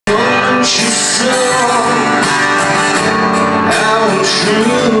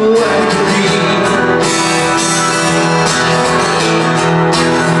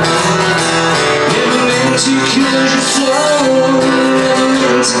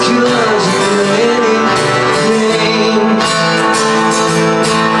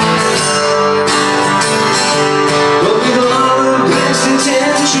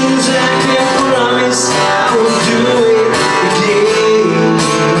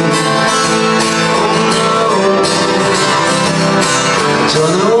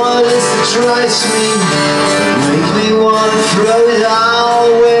slice me, make me wanna throw it all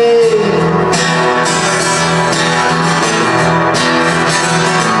away.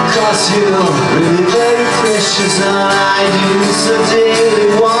 'Cause you're really very precious and I do so dearly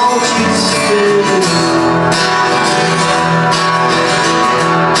want you to stay.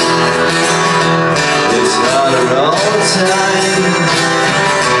 It's harder all the time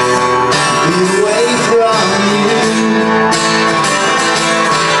to be away from you.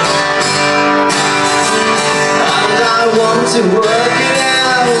 I want to work it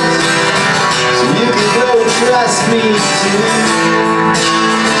out so you can go trust me too.